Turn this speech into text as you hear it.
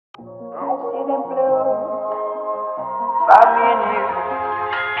and blue for me and you.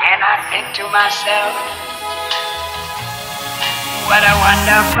 And I think to myself, what a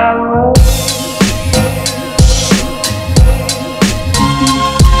wonderful world.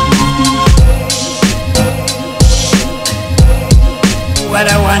 What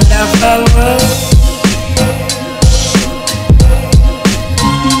a wonderful world.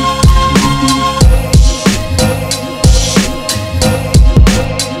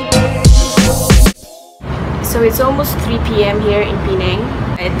 So it's almost 3 PM here in Penang.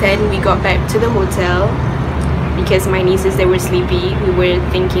 At 10 we got back to the hotel because my nieces, they were sleepy. We were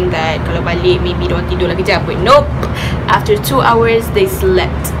thinking that kalau balik maybe diorang tidur lagi sekejap, but nope. After 2 hours they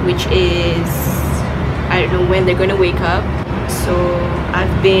slept, which is, I don't know when they're gonna wake up. So I've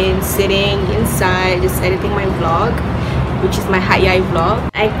been sitting inside just editing my vlog, which is my Hayai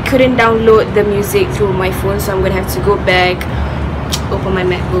vlog. I couldn't download the music through my phone, so I'm gonna have to go back, open my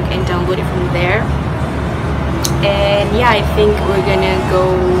MacBook and download it from there. And yeah, I think we're gonna go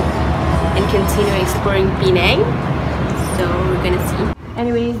and continue exploring Penang, so we're gonna see.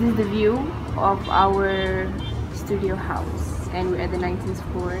 Anyways, this is the view of our studio house, and we're at the 19th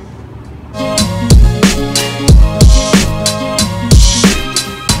floor.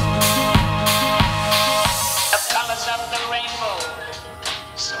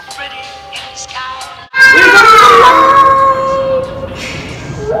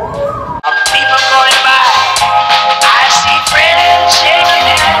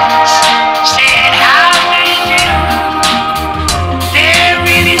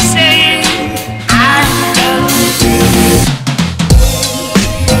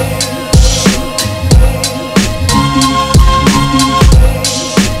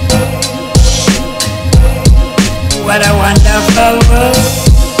 What a wonderful world.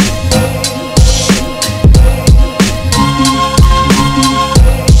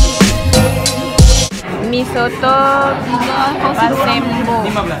 Mi soto, pasembo.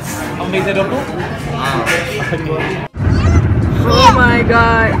 15. Ang beza 20? Oh my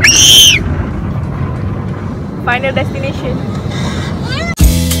god. Final destination.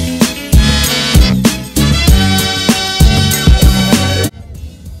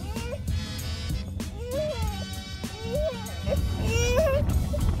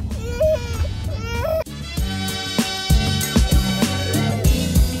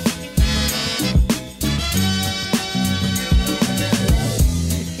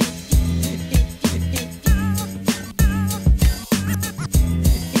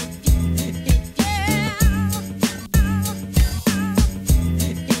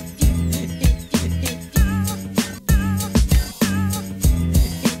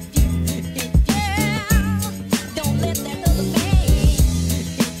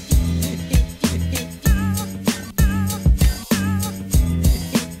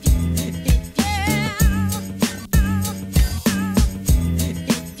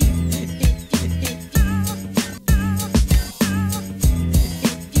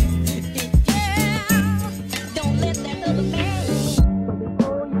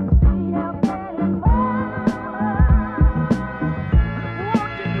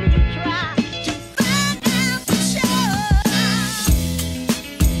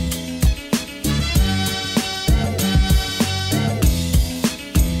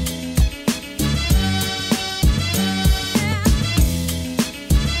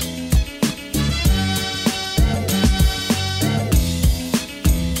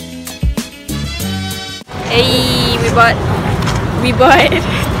 Hey, we bought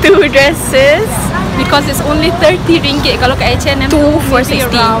 2 dresses because it's only 30 ringgit. Kalau kat H&M 2 for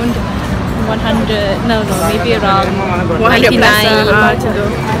 60. Around 100, no, maybe around 100 99. plus.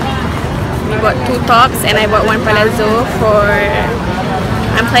 We bought 2 tops and I bought 1 palazzo for.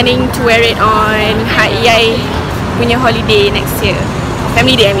 I'm planning to wear it on Hayai punya holiday next year.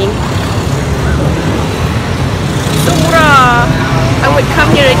 Family day, I mean. So murah. I would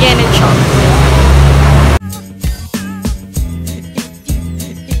come here again and shop.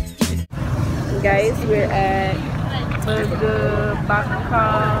 Guys, we're at Burger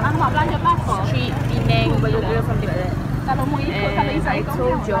Bakar Street Penang, Burger something like that. And I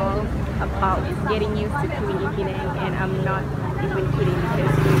told y'all about getting used to queuing in Penang, and I'm not even kidding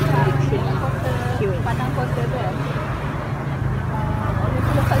because we're literally queuing.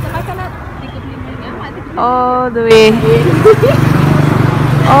 All the way.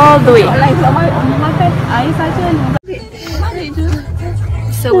 All the way.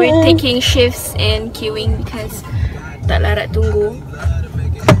 So we're taking shifts and queuing because tak larat tunggu.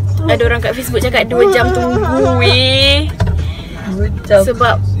 Ada orang kat Facebook cakap 2 jam tunggu weh.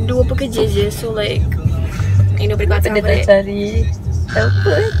 Sebab 2 pekerja je. So like, you know, berkata Dia tak cari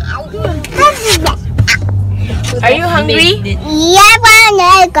apa. Are you hungry? Iya,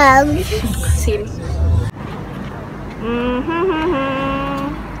 Pak. Sini.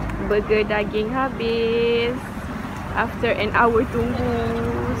 Burger daging habis. After an hour tunggu.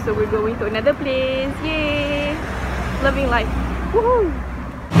 So we're going to another place. Yay! Loving life. Woohoo!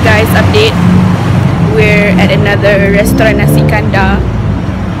 Guys, update. We're at another restaurant nasi kandar.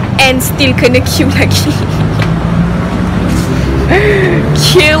 And still kena queue lagi.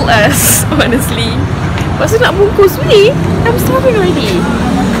 Kill us, honestly. Lepas tu nak bungkus ni. I'm starving already.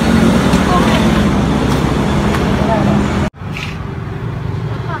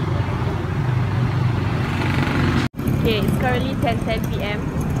 Okay, it's currently 10:10 PM.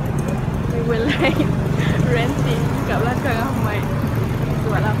 We were like renting kat belakang Ahmad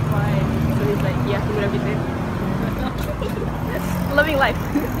sebab lapar. So he's like, yeah, tunggu dah kita. Loving life.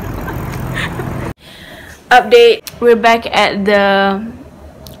 Update, we're back at the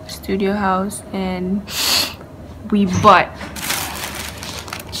studio house and we bought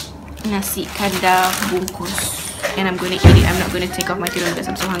nasi kandar bungkus and I'm gonna eat it. I'm not gonna take off my tudung because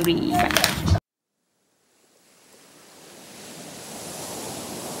I'm so hungry. Bye.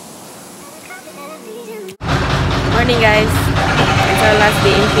 Morning guys, it's our last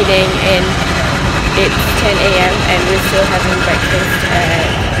day in Penang and it's 10 AM and we're still having breakfast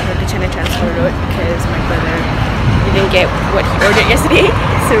at China Transfer Road because my brother didn't get what he ordered yesterday,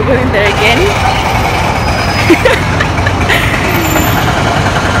 so we're going there again.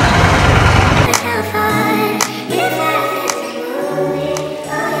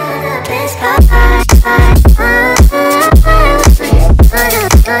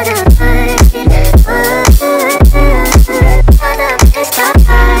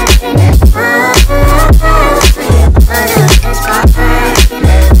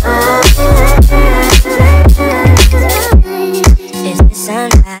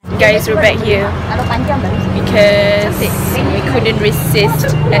 Guys, we're back here because we couldn't resist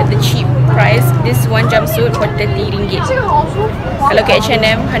at the cheap price. This one jumpsuit for RM30. Kalau ke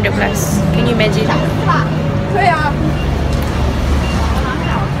H&M, 100 plus. Can you imagine?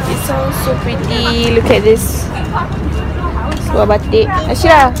 It's all so pretty. Look at this. Sebuah batik.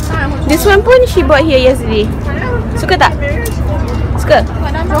 Ashira, this one pun she bought here yesterday. Suka tak? Suka?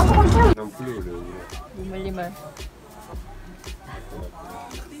 65.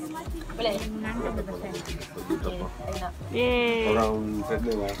 Boleh. Yay. Orang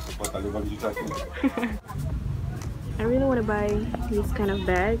sana lah, sebab tak boleh bagi juta tu. I really want to buy this kind of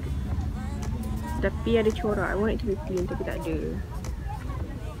bag. Tapi ada corak. I want it to be plain tapi tak ada.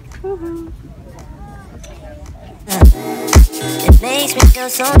 It makes me feel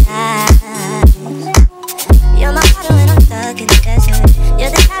so nice. You're my water when I'm stuck in the desert. You're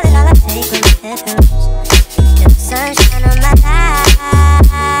the talent all I take when my head hurts. You're the sunshine of my life.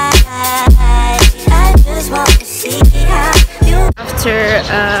 I just want to see how you. After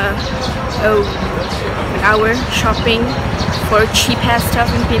an hour shopping for cheap ass stuff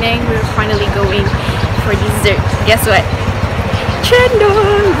in Penang, we're finally going for dessert. Guess what?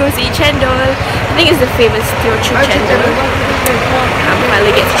 Chendol! Go see Chendol. I think it's the famous Teochew Chendol. I'm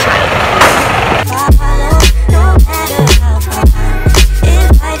finally get to try it. No matter how far,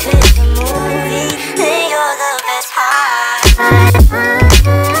 if life is a movie, then you're the best part.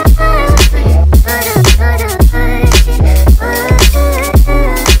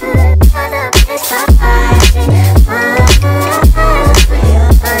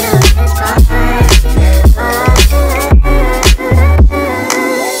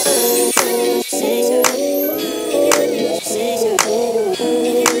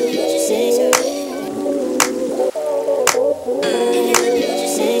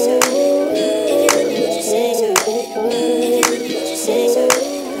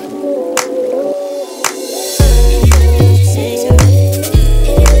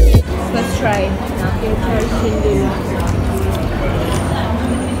 Let's try. Chendol.